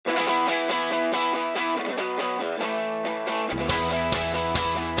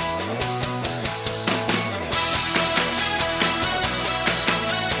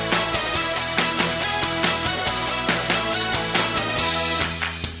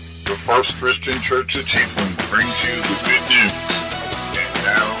The First Christian Church of Tiefling brings you the good news. And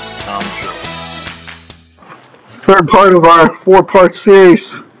now, Tom Show. Third part of our four-part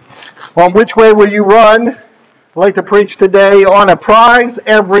series on which way will you run? I'd like to preach today on a prize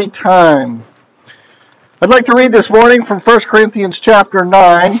every time. I'd like to read this morning from 1 Corinthians chapter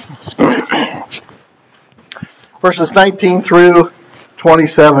 9, verses 19 through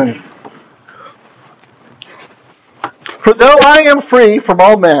 27. For though I am free from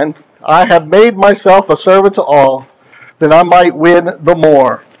all men, I have made myself a servant to all, that I might win the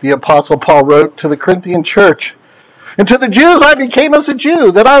more. The Apostle Paul wrote to the Corinthian church. And to the Jews I became as a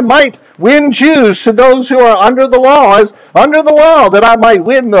Jew, that I might win Jews. To those who are under the law, as under the law, that I might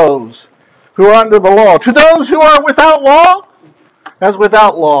win those who are under the law. To those who are without law, as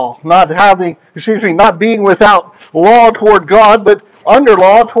without law, not being without law toward God, but under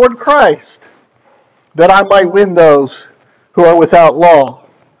law toward Christ, that I might win those who are without law.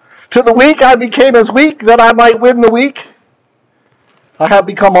 To the weak I became as weak, that I might win the weak. I have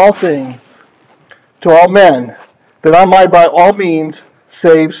become all things to all men, that I might by all means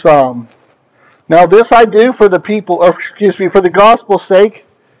save some. Now this I do for the gospel's sake,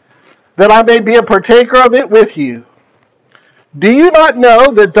 that I may be a partaker of it with you. Do you not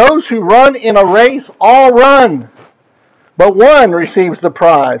know that those who run in a race all run, but one receives the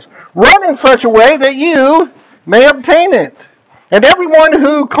prize? Run in such a way that you may obtain it. And everyone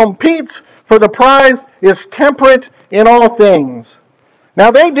who competes for the prize is temperate in all things. Now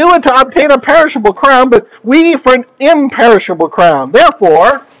they do it to obtain a perishable crown, but we for an imperishable crown.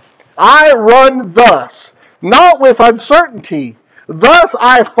 Therefore, I run thus, not with uncertainty. Thus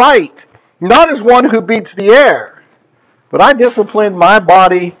I fight, not as one who beats the air, but I discipline my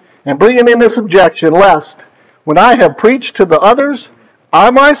body and bring it into subjection, lest, when I have preached to the others, I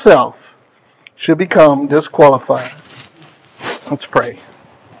myself should become disqualified. Let's pray.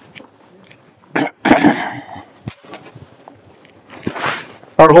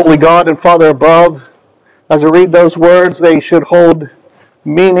 Our holy God and Father above, as I read those words, they should hold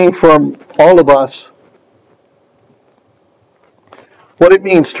meaning for all of us. What it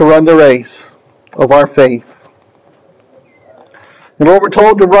means to run the race of our faith. And Lord, we're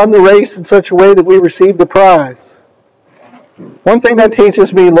told to run the race in such a way that we receive the prize. One thing that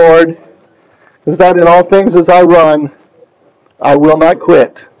teaches me, Lord, is that in all things as I run, I will not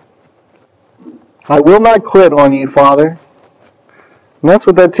quit. I will not quit on you, Father. And that's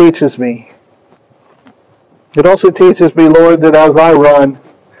what that teaches me. It also teaches me, Lord, that as I run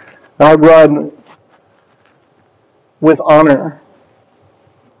with honor.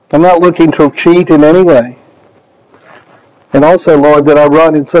 I'm not looking to cheat in any way. And also, Lord, that I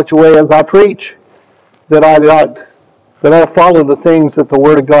run in such a way as I preach, that I follow the things that the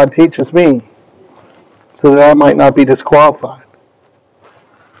Word of God teaches me, so that I might not be disqualified.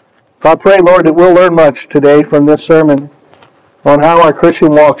 So I pray, Lord, that we'll learn much today from this sermon on how our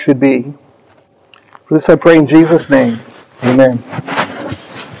Christian walk should be. For this I pray in Jesus' name. Amen.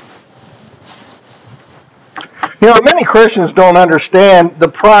 Many Christians don't understand the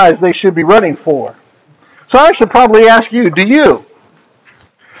prize they should be running for. So I should probably ask you, do you?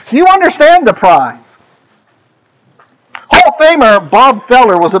 Do you understand the prize? Hall of Famer Bob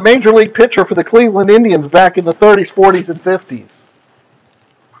Feller was a major league pitcher for the Cleveland Indians back in the 30s, 40s, and 50s.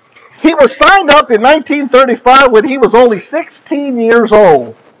 He was signed up in 1935 when he was only 16 years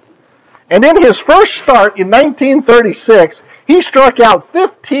old. And in his first start in 1936, he struck out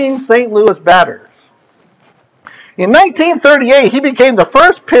 15 St. Louis batters. In 1938, he became the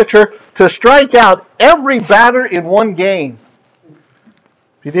first pitcher to strike out every batter in one game.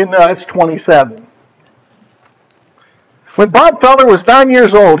 If you didn't know, that's 27. When Bob Feller was 9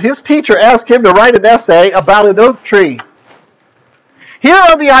 years old, his teacher asked him to write an essay about an oak tree. Here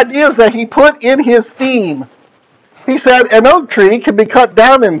are the ideas that he put in his theme. He said, an oak tree can be cut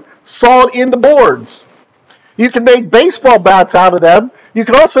down and sawed into boards. You can make baseball bats out of them. You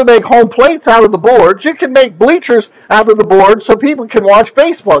can also make home plates out of the boards. You can make bleachers out of the boards so people can watch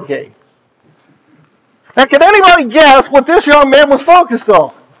baseball games. Now, can anybody guess what this young man was focused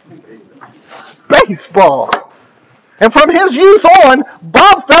on? Baseball. And from his youth on,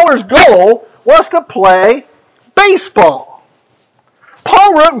 Bob Feller's goal was to play baseball.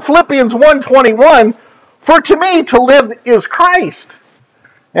 Paul wrote in Philippians 1:21, for to me to live is Christ,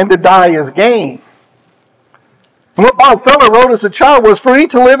 and to die is gain. And what Bob Feller wrote as a child was for me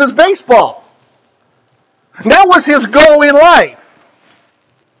to live as baseball. And that was his goal in life.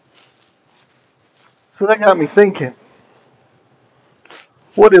 So that got me thinking,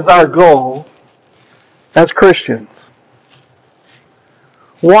 what is our goal as Christians?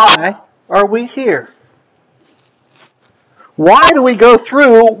 Why are we here? Why do we go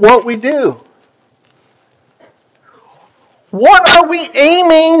through what we do? What are we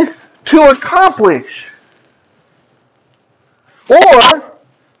aiming to accomplish? Or,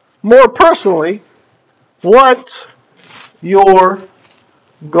 more personally, what's your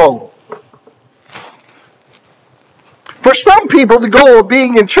goal? For some people, the goal of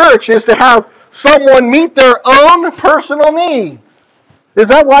being in church is to have someone meet their own personal needs. Is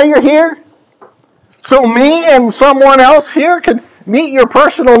that why you're here? So me and someone else here can meet your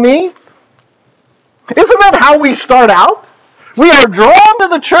personal needs? Isn't that how we start out? We are drawn to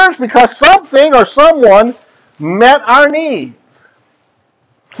the church because something or someone met our needs.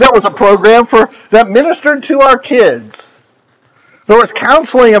 There was a program that ministered to our kids. There was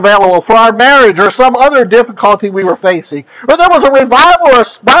counseling available for our marriage or some other difficulty we were facing. Or there was a revival or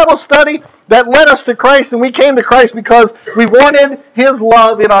a Bible study that led us to Christ, and we came to Christ because we wanted His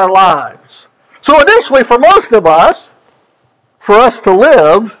love in our lives. So initially, for most of us, for us to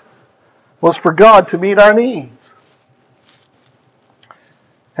live was for God to meet our needs.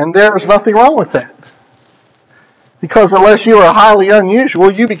 And there's nothing wrong with that. Because unless you are highly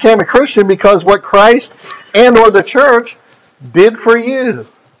unusual, you became a Christian because what Christ and or the church did for you.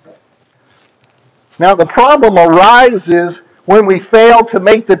 Now the problem arises when we fail to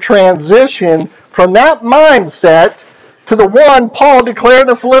make the transition from that mindset to the one Paul declared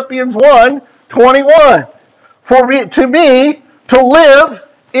in Philippians 1:21. To me, to live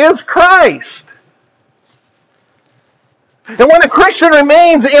is Christ. And when a Christian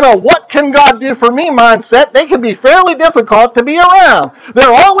remains in a what can God do for me mindset, they can be fairly difficult to be around.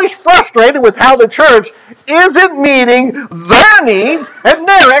 They're always frustrated with how the church isn't meeting their needs and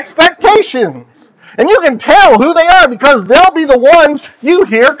their expectations. And you can tell who they are because they'll be the ones you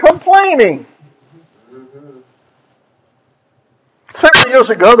hear complaining. Several years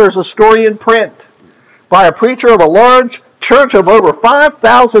ago, there's a story in print by a preacher of a large church of over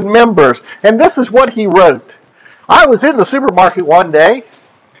 5,000 members. And this is what he wrote. I was in the supermarket one day,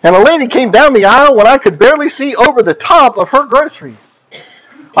 and a lady came down the aisle when I could barely see over the top of her groceries.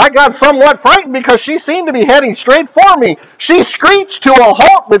 I got somewhat frightened because she seemed to be heading straight for me. She screeched to a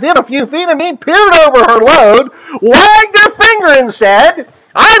halt within a few feet of me, peered over her load, wagged her finger and said,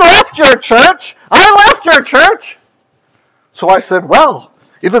 "I left your church! I left your church!" So I said, well,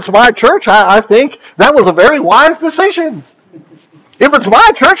 if it's my church, I think that was a very wise decision. If it's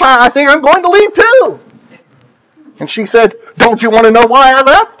my church, I think I'm going to leave too. And she said, don't you want to know why I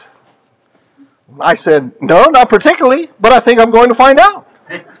left? I said, no, not particularly, but I think I'm going to find out.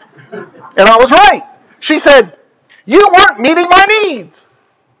 And I was right. She said, you weren't meeting my needs.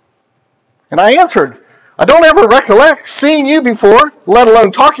 And I answered, I don't ever recollect seeing you before, let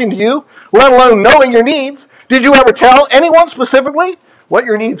alone talking to you, let alone knowing your needs. Did you ever tell anyone specifically what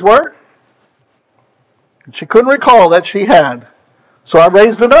your needs were? And she couldn't recall that she had. So I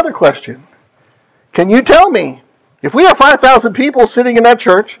raised another question. Can you tell me, if we have 5,000 people sitting in that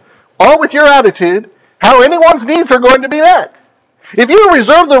church, all with your attitude, how anyone's needs are going to be met? If you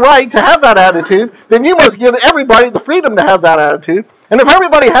reserve the right to have that attitude, then you must give everybody the freedom to have that attitude. And if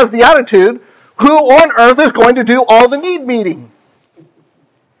everybody has the attitude, who on earth is going to do all the need meeting?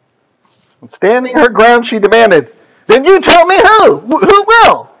 And standing her ground, she demanded, then you tell me who? Who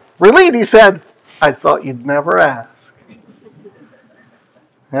will? Relieved, he said, I thought you'd never ask.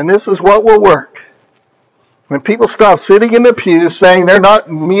 And this is what will work. When people stop sitting in the pew saying they're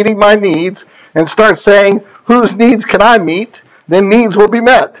not meeting my needs and start saying, whose needs can I meet? Then needs will be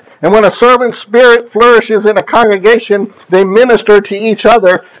met. And when a servant spirit flourishes in a congregation, they minister to each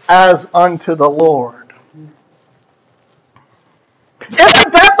other as unto the Lord.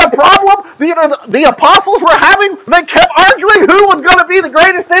 Isn't that the problem the apostles were having? They kept arguing who was going to be the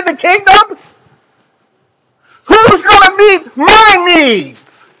greatest in the kingdom. Who's going to meet my needs?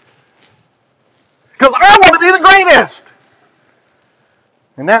 Because I want to be the greatest.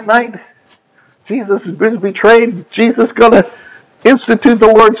 And that night, Jesus has been betrayed. Jesus is going to institute the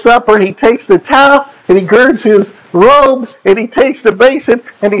Lord's Supper. He takes the towel and he girds his robe and he takes the basin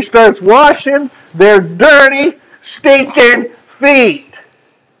and he starts washing their dirty, stinking feet.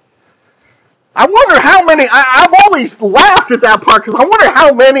 I wonder how many, I've always laughed at that part because I wonder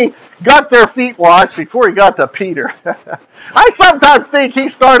how many got their feet washed before he got to Peter. I sometimes think he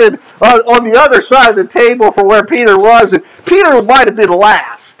started on the other side of the table for where Peter was, and Peter might have been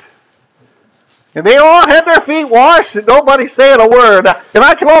last. And they all had their feet washed, and nobody's saying a word. And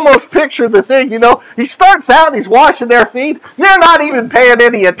I can almost picture the thing, he starts out and he's washing their feet. They're not even paying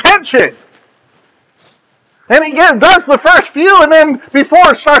any attention. And he does the first few, and then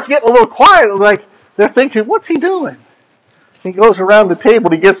before it starts getting a little quiet, they're thinking, what's he doing? He goes around the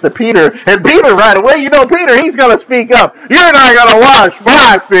table, he gets to Peter, and Peter right away, Peter, he's going to speak up. You're not going to wash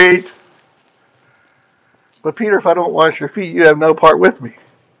my feet. But Peter, if I don't wash your feet, you have no part with me.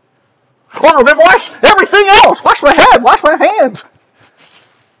 Well, then wash everything else. Wash my head, wash my hands.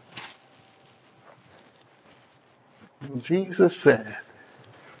 And Jesus said,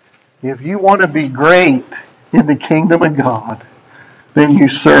 if you want to be great in the kingdom of God, then you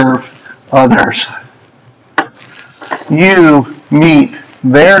serve others. You meet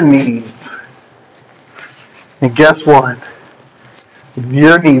their needs. And guess what?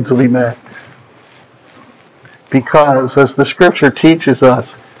 Your needs will be met. Because, as the scripture teaches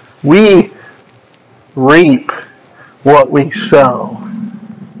us, we reap what we sow.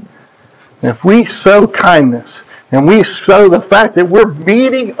 If we sow kindness, and we sow the fact that we're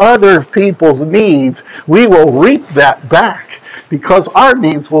meeting other people's needs, we will reap that back because our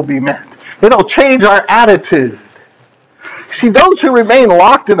needs will be met. It'll change our attitude. See, those who remain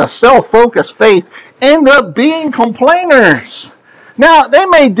locked in a self-focused faith end up being complainers. Now, they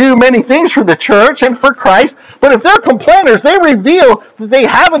may do many things for the church and for Christ, but if they're complainers, they reveal that they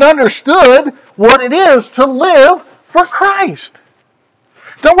haven't understood what it is to live for Christ.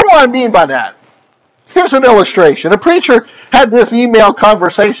 Now, what do I mean by that? Here's an illustration. A preacher had this email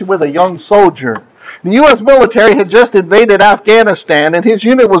conversation with a young soldier. The U.S. military had just invaded Afghanistan, and his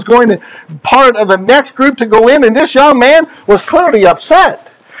unit was going to be part of the next group to go in, and this young man was clearly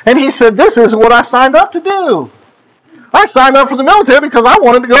upset. And he said, this isn't what I signed up to do. I signed up for the military because I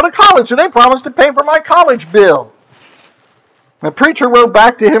wanted to go to college, and they promised to pay for my college bill. The preacher wrote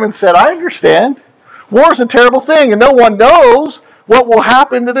back to him and said, I understand. War is a terrible thing, and no one knows what will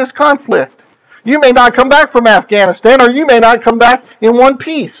happen to this conflict. You may not come back from Afghanistan, or you may not come back in one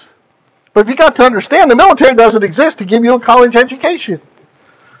piece. But you got to understand, the military doesn't exist to give you a college education.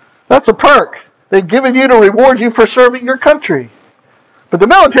 That's a perk they've given you to reward you for serving your country. But the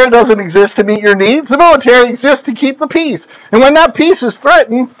military doesn't exist to meet your needs. The military exists to keep the peace. And when that peace is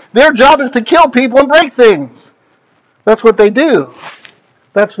threatened, their job is to kill people and break things. That's what they do.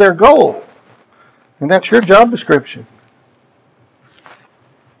 That's their goal. And that's your job description.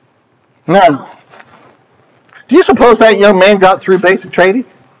 Now, do you suppose that young man got through basic training?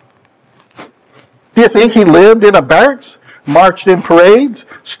 Do you think he lived in a barracks, marched in parades,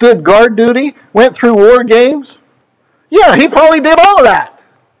 stood guard duty, went through war games? Yeah, he probably did all of that.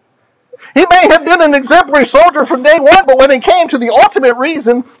 He may have been an exemplary soldier from day one, but when it came to the ultimate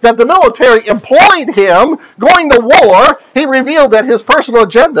reason that the military employed him going to war, he revealed that his personal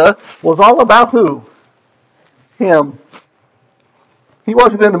agenda was all about who? Him. He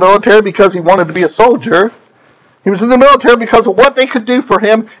wasn't in the military because he wanted to be a soldier. He was in the military because of what they could do for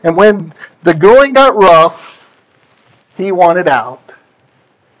him, and when the going got rough, he wanted out.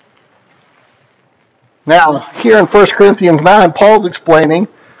 Now, here in 1 Corinthians 9, Paul's explaining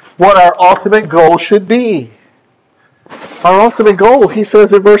what our ultimate goal should be. Our ultimate goal, he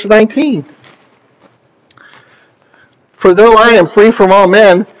says in verse 19, for though I am free from all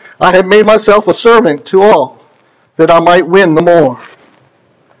men, I have made myself a servant to all, that I might win the more.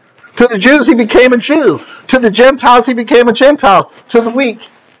 To the Jews he became a Jew. To the Gentiles he became a Gentile. To the weak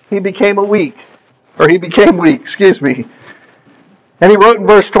he became weak. And he wrote in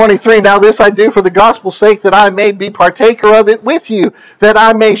verse 23, now this I do for the gospel's sake, that I may be partaker of it with you, that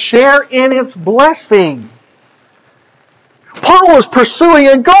I may share in its blessing. Paul was pursuing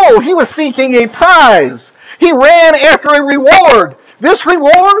a goal. He was seeking a prize. He ran after a reward. This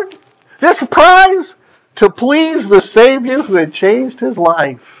reward, this prize, to please the Savior who had changed his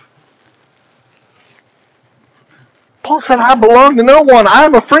life. Paul said, I belong to no one.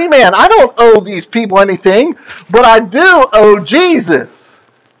 I'm a free man. I don't owe these people anything, but I do owe Jesus.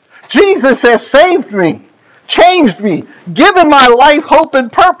 Jesus has saved me, changed me, given my life hope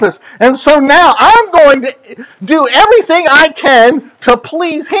and purpose. And so now I'm going to do everything I can to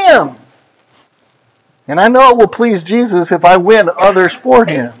please him. And I know it will please Jesus if I win others for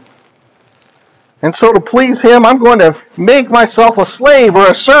him. And so to please him, I'm going to make myself a slave or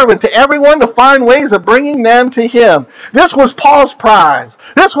a servant to everyone to find ways of bringing them to him. This was Paul's prize.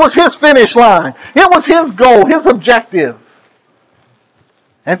 This was his finish line. It was his goal, his objective.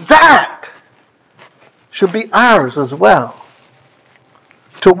 And that should be ours as well.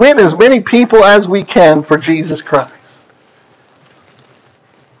 To win as many people as we can for Jesus Christ.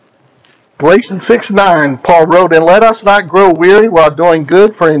 Galatians 6:9, Paul wrote, and let us not grow weary while doing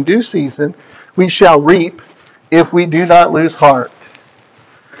good, for in due season we shall reap if we do not lose heart.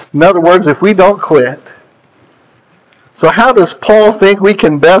 In other words, if we don't quit. So how does Paul think we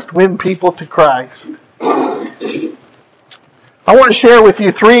can best win people to Christ? I want to share with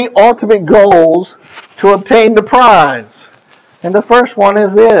you 3 ultimate goals to obtain the prize. And the first one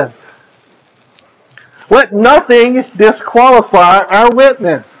is this: let nothing disqualify our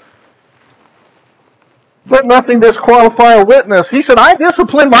witness. Let nothing disqualify a witness. He said, I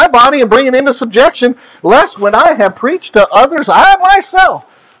discipline my body and bring it into subjection, lest when I have preached to others, I myself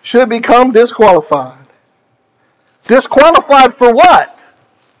should become disqualified. Disqualified for what?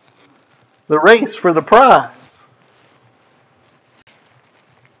 The race for the prize.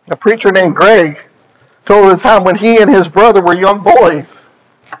 A preacher named Greg told of the time when he and his brother were young boys.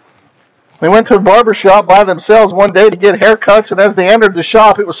 They went to the barber shop by themselves one day to get haircuts, and as they entered the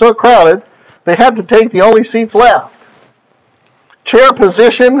shop, it was so crowded, they had to take the only seats left. Chair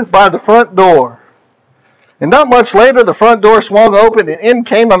positioned by the front door. And not much later, the front door swung open, and in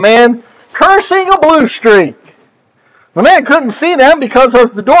came a man cursing a blue streak. The man couldn't see them because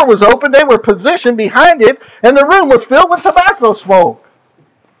as the door was open, they were positioned behind it, and the room was filled with tobacco smoke.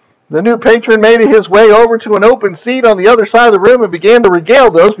 The new patron made his way over to an open seat on the other side of the room and began to regale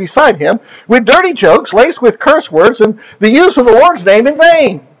those beside him with dirty jokes laced with curse words and the use of the Lord's name in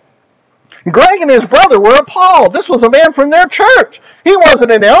vain. Greg and his brother were appalled. This was a man from their church. He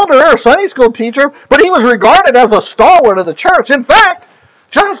wasn't an elder or a Sunday school teacher, but he was regarded as a stalwart of the church. In fact,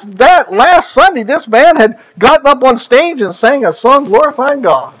 just that last Sunday, this man had gotten up on stage and sang a song glorifying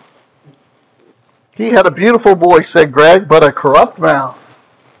God. He had a beautiful voice, said Greg, but a corrupt mouth.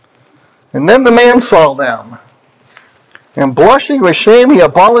 And then the man saw them. And blushing with shame, he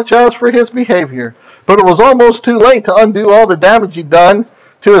apologized for his behavior. But it was almost too late to undo all the damage he'd done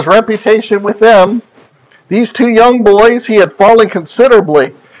to his reputation with them. These two young boys, he had fallen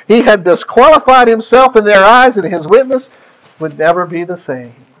considerably. He had disqualified himself in their eyes, and his witness would never be the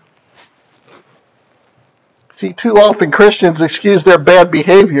same. See, too often Christians excuse their bad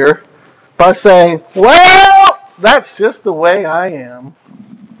behavior by saying, well, that's just the way I am.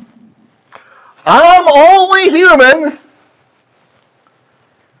 I'm only human.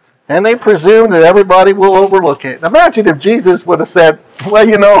 And they presume that everybody will overlook it. Imagine if Jesus would have said, well,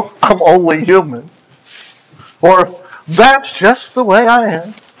 you know, I'm only human. Or, that's just the way I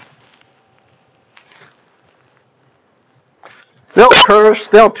am. They'll curse,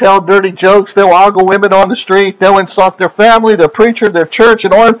 they'll tell dirty jokes, they'll ogle women on the street, they'll insult their family, their preacher, their church,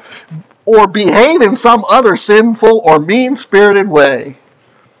 and or behave in some other sinful or mean-spirited way.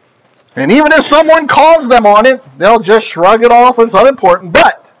 And even if someone calls them on it, they'll just shrug it off as unimportant.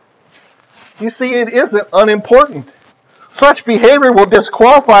 But, you see, it isn't unimportant. Such behavior will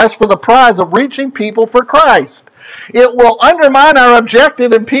disqualify us for the prize of reaching people for Christ. It will undermine our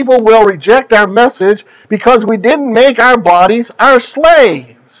objective, and people will reject our message because we didn't make our bodies our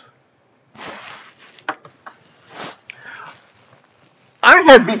slaves. I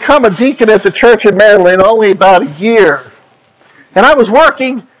had become a deacon at the church in Maryland only about a year. And I was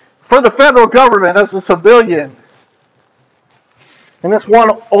working for the federal government as a civilian. And this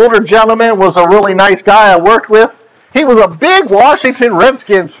one older gentleman was a really nice guy I worked with. He was a big Washington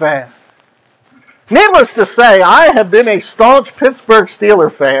Redskins fan. Needless to say, I have been a staunch Pittsburgh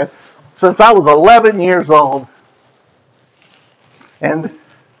Steelers fan since I was 11 years old. And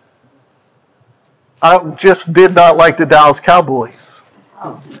I just did not like the Dallas Cowboys.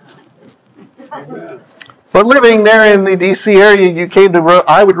 But living there in the D.C. area,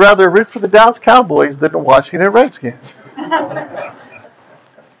 I would rather root for the Dallas Cowboys than the Washington Redskins.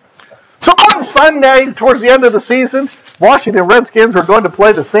 So one Sunday, towards the end of the season, Washington Redskins were going to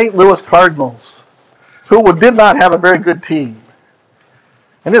play the St. Louis Cardinals, who did not have a very good team.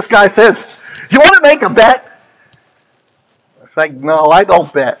 And this guy says, you want to make a bet? It's like, no, I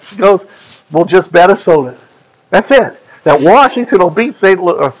don't bet. He goes, we'll just bet a soda. That's it. That Washington will beat St.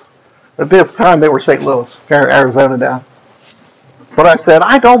 Louis. At this time, they were St. Louis, Arizona now. But I said,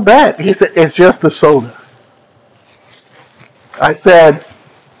 I don't bet. He said, it's just a soda. I said,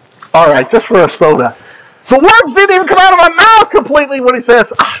 all right, just for a soda. The words didn't even come out of my mouth completely when he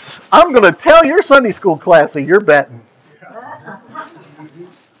says, I'm going to tell your Sunday school class that you're betting.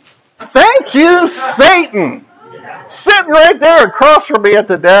 Thank you, Satan. Sitting right there across from me at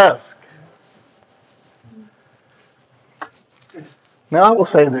the desk. Now, I will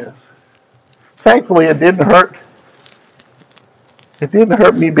say this. Thankfully, it didn't hurt. It didn't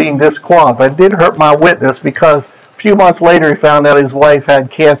hurt me being disqualified. It did hurt my witness because a few months later, he found out his wife had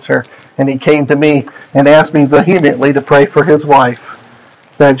cancer, and he came to me and asked me vehemently to pray for his wife,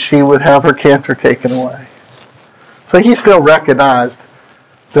 that she would have her cancer taken away. So he still recognized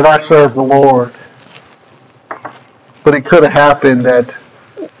that I served the Lord. But it could have happened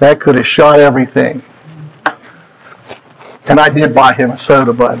that could have shot everything. And I did buy him a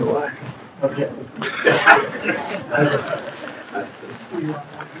soda, by the way. Okay.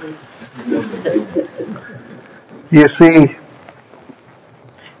 You see,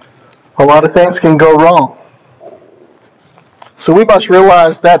 a lot of things can go wrong. So we must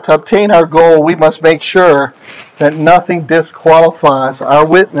realize that to obtain our goal, we must make sure that nothing disqualifies our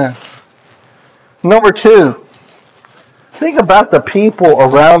witness. Number 2, think about the people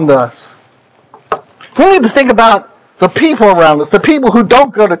around us. We need to think about the people around us, the people who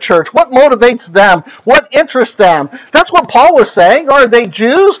don't go to church. What motivates them? What interests them? That's what Paul was saying. Are they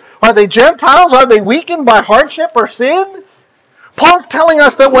Jews? Are they Gentiles? Are they weakened by hardship or sin? Paul's telling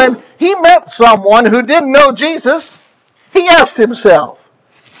us that when he met someone who didn't know Jesus, he asked himself,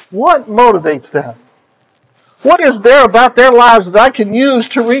 what motivates them? What is there about their lives that I can use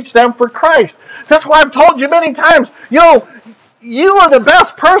to reach them for Christ? That's why I've told you many times, you are the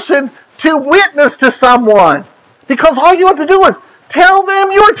best person to witness to someone. Because all you have to do is tell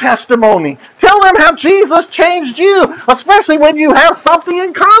them your testimony. Tell them how Jesus changed you, especially when you have something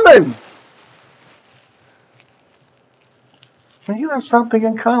in common. When you have something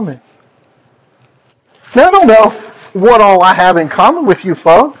in common. Now, I don't know what all I have in common with you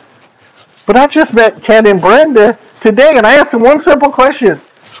folks, but I just met Ken and Brenda today, and I asked them one simple question.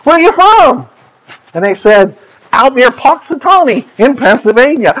 Where are you from? And they said, out near Punxsutawney in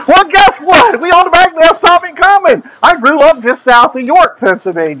Pennsylvania. Well, guess what? We automatically have something in common. I grew up just south of York,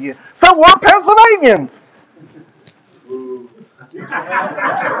 Pennsylvania. So we're Pennsylvanians.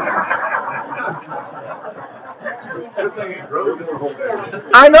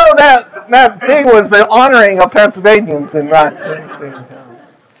 I know that thing was the honoring of Pennsylvanians and not anything else.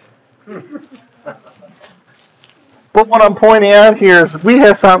 But what I'm pointing out here is we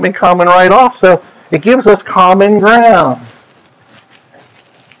have something in common right off, so it gives us common ground.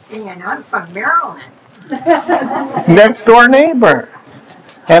 See, and I'm from Maryland. Next door neighbor.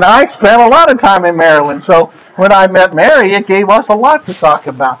 And I spent a lot of time in Maryland, so when I met Mary, it gave us a lot to talk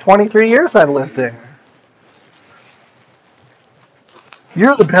about. 23 years I lived there.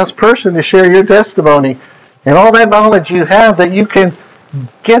 You're the best person to share your testimony and all that knowledge you have that you can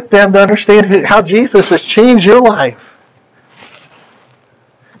get them to understand how Jesus has changed your life.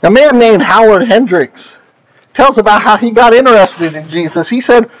 A man named Howard Hendricks tells about how he got interested in Jesus. He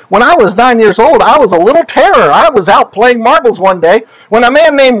said, when I was 9 years old, I was a little terror. I was out playing marbles one day when a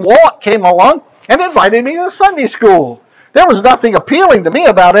man named Walt came along and invited me to Sunday school. There was nothing appealing to me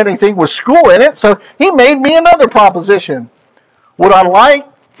about anything with school in it, so he made me another proposition. What I liked,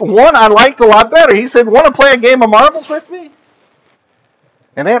 one I liked a lot better. He said, want to play a game of marbles with me?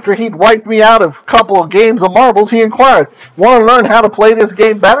 And after he'd wiped me out of a couple of games of marbles, he inquired, want to learn how to play this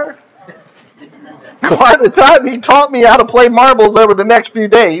game better? By the time he taught me how to play marbles over the next few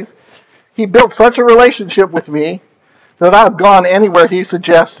days, he built such a relationship with me that I've gone anywhere he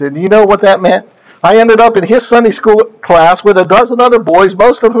suggested. You know what that meant? I ended up in his Sunday school class with a dozen other boys,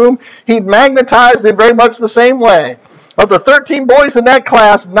 most of whom he'd magnetized in very much the same way. Of the 13 boys in that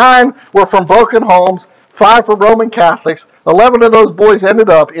class, 9 were from broken homes, 5 were Roman Catholics. 11 of those boys ended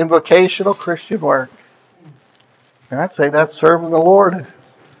up in vocational Christian work. And I'd say that's serving the Lord,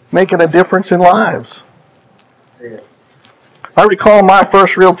 making a difference in lives. I recall my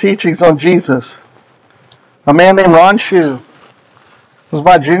first real teachings on Jesus. A man named Ron Shue was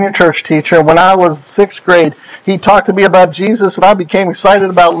my junior church teacher. When I was 6th grade, he talked to me about Jesus, and I became excited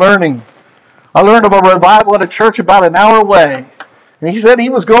about learning. I learned of a revival at a church about an hour away. And he said he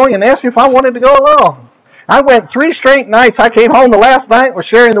was going and asked me if I wanted to go along. I went 3 straight nights. I came home the last night, was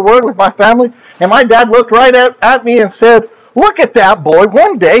sharing the word with my family, and my dad looked right at me and said, look at that boy.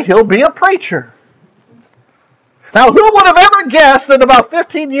 One day he'll be a preacher. Now, who would have ever guessed that about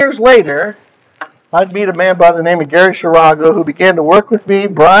 15 years later, I'd meet a man by the name of Gary Shirago who began to work with me,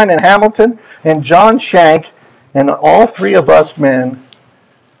 Brian and Hamilton, and John Shank, and all 3 of us men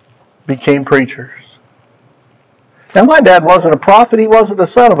became preachers. Now, my dad wasn't a prophet. He wasn't the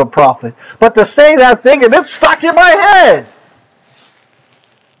son of a prophet. But to say that thing, and it stuck in my head.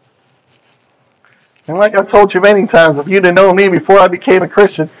 And like I've told you many times, if you'd have known me before I became a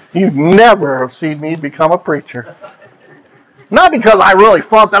Christian, you'd never have seen me become a preacher. Not because I really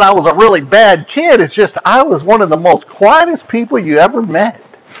thought that I was a really bad kid. It's just I was one of the most quietest people you ever met.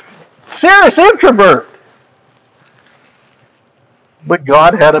 Serious introvert. But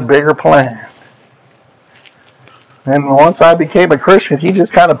God had a bigger plan. And once I became a Christian, he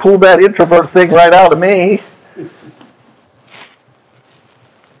just kind of pulled that introvert thing right out of me.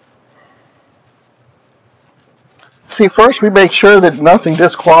 See, first we make sure that nothing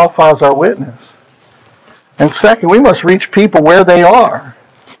disqualifies our witness. And second, we must reach people where they are.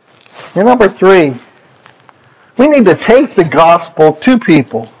 And number 3, we need to take the gospel to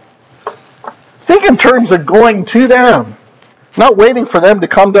people. Think in terms of going to them, not waiting for them to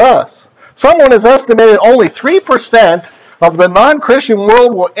come to us. Someone has estimated only 3% of the non-Christian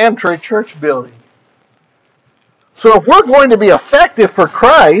world will enter a church building. So if we're going to be effective for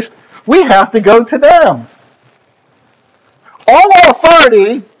Christ, we have to go to them. All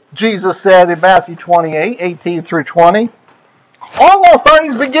authority, Jesus said in Matthew 28, 18 through 20, all authority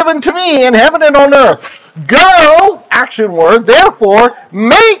has been given to me in heaven and on earth. Go, action word, therefore,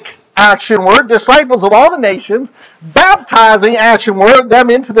 make, action word, disciples of all the nations, baptizing, action word, them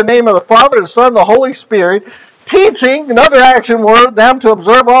into the name of the Father, the Son, and the Holy Spirit, teaching, another action word, them to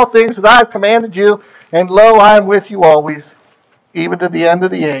observe all things that I have commanded you, and lo, I am with you always, even to the end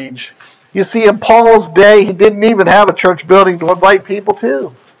of the age. You see, in Paul's day, he didn't even have a church building to invite people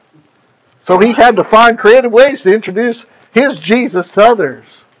to. So he had to find creative ways to introduce his Jesus to others.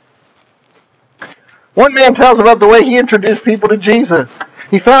 One man tells about the way he introduced people to Jesus.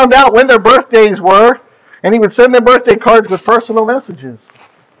 He found out when their birthdays were, and he would send them birthday cards with personal messages.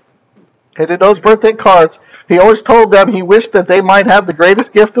 And in those birthday cards, he always told them he wished that they might have the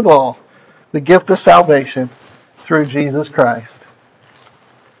greatest gift of all, the gift of salvation through Jesus Christ.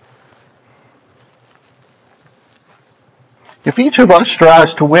 If each of us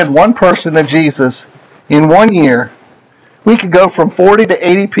strives to win one person to Jesus in 1 year, we could go from 40 to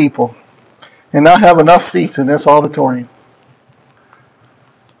 80 people and not have enough seats in this auditorium.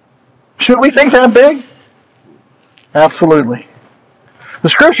 Should we think that big? Absolutely. The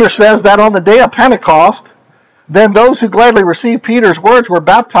scripture says that on the day of Pentecost, then those who gladly received Peter's words were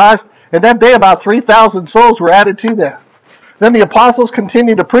baptized, and that day about 3,000 souls were added to them. Then the apostles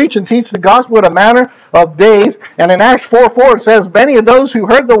continued to preach and teach the gospel in a manner of days. And in Acts 4:4 it says, many of those who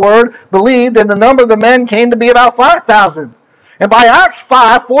heard the word believed, and the number of the men came to be about 5,000. And by Acts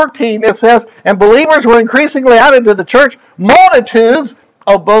 5:14 it says, and believers were increasingly added to the church, multitudes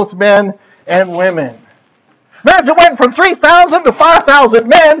of both men and women. Imagine it went from 3,000 to 5,000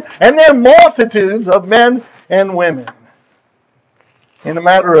 men, and then multitudes of men and women. In a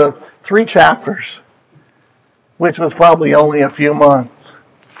matter of 3 chapters, which was probably only a few months.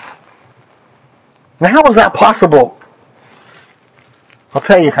 Now, how was that possible? I'll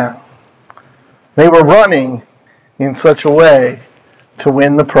tell you how. They were running in such a way to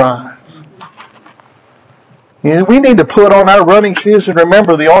win the prize. You know, we need to put on our running shoes and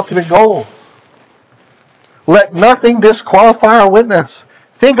remember the ultimate goal. Let nothing disqualify our witness.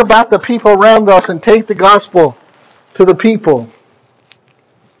 Think about the people around us and take the gospel to the people.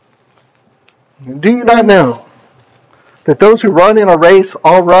 Do you not know that those who run in a race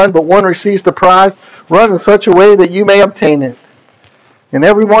all run, but one receives the prize? Run in such a way that you may obtain it. And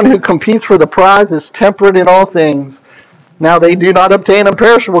everyone who competes for the prize is temperate in all things. Now they do not obtain a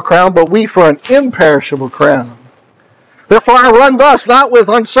perishable crown, but we for an imperishable crown. Therefore I run thus, not with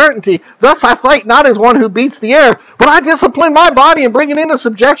uncertainty. Thus I fight not as one who beats the air, but I discipline my body and bring it into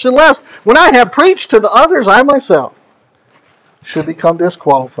subjection, lest when I have preached to the others, I myself should become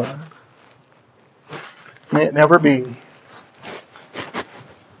disqualified. May it never be.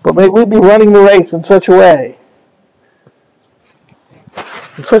 But may we be running the race in such a way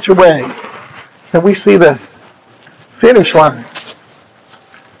that we see the finish line.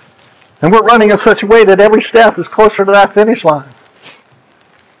 And we're running in such a way that every step is closer to that finish line.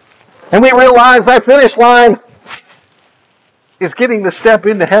 And we realize that finish line is getting the step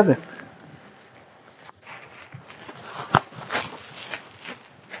into heaven.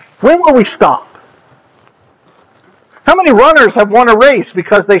 When will we stop? How many runners have won a race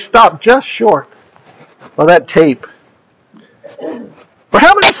because they stopped just short of that tape? Or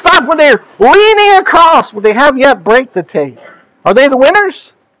how many stop when they're leaning across when they haven't yet break the tape? Are they the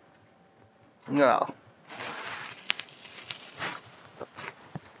winners? No.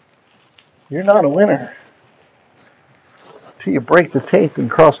 You're not a winner until you break the tape and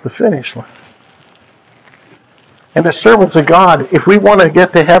cross the finish line. And as servants of God, if we want to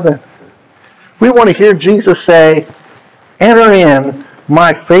get to heaven, we want to hear Jesus say, enter in,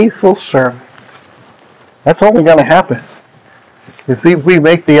 my faithful servant. That's only going to happen if we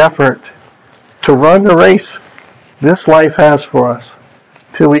make the effort to run the race this life has for us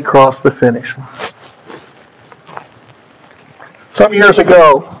till we cross the finish line. Some years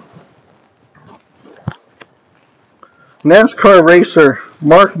ago, NASCAR racer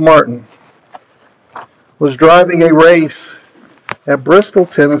Mark Martin was driving a race at Bristol,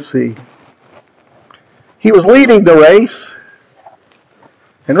 Tennessee. He was leading the race,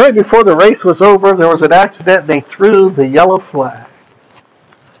 and right before the race was over, there was an accident and they threw the yellow flag.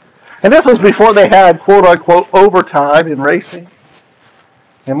 And this was before they had quote-unquote overtime in racing.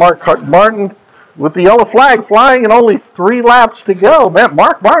 And Mark Martin, with the yellow flag flying and only 3 laps to go, meant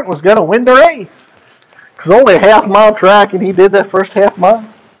Mark Martin was going to win the race. Because only a half-mile track, and he did that first half mile.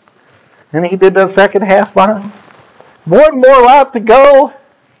 And he did that second half mile. One more lap to go.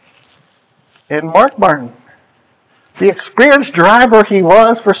 And Mark Martin, the experienced driver he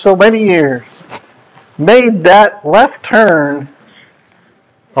was for so many years, made that left turn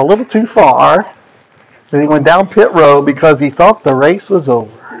a little too far. Then he went down pit road because he thought the race was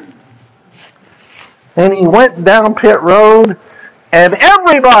over. And he went down pit road, and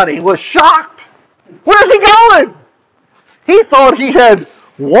everybody was shocked. Where's he going? He thought he had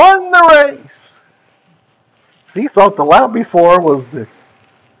won the race. He thought the lap before was the...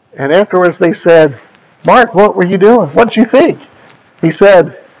 And afterwards they said, Mark, what were you doing? What did you think? He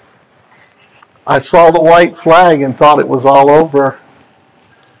said, I saw the white flag and thought it was all over.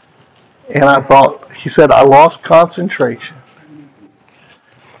 And he said, I lost concentration.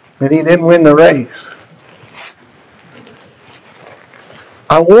 And he didn't win the race.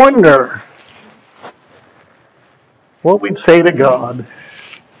 I wonder what we'd say to God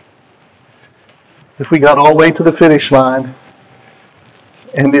if we got all the way to the finish line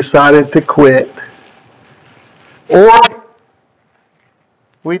and decided to quit. Or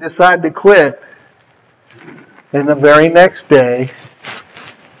we decide to quit, and the very next day,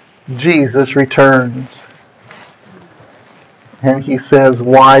 Jesus returns. And he says,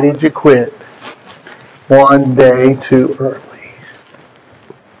 why did you quit one day too early?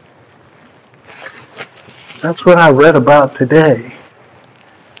 That's what I read about today.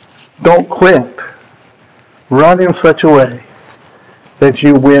 Don't quit. Run in such a way that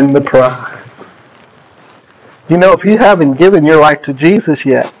you win the prize. You know, if you haven't given your life to Jesus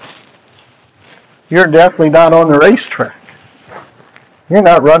yet, you're definitely not on the racetrack. You're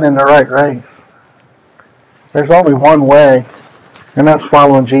not running the right race. There's only one way, and that's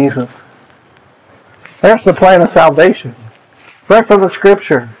following Jesus. That's the plan of salvation. Right from the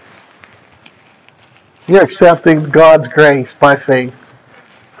Scripture. You're accepting God's grace by faith.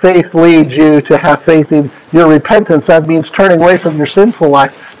 Faith leads you to have faith in your repentance. That means turning away from your sinful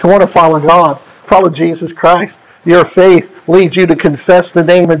life to want to follow God, follow Jesus Christ. Your faith leads you to confess the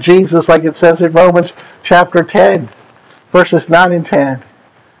name of Jesus, like it says in Romans chapter 10, verses 9 and 10.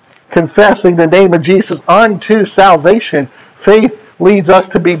 Confessing the name of Jesus unto salvation. Faith leads us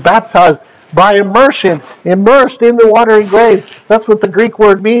to be baptized by immersion, immersed in the watery grave. That's what the Greek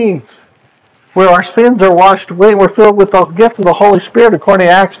word means. Where our sins are washed away, we're filled with the gift of the Holy Spirit, according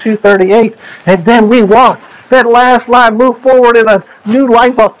to Acts 2:38. And then we walk that last line, move forward in a new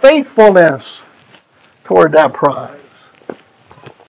life of faithfulness toward that prize.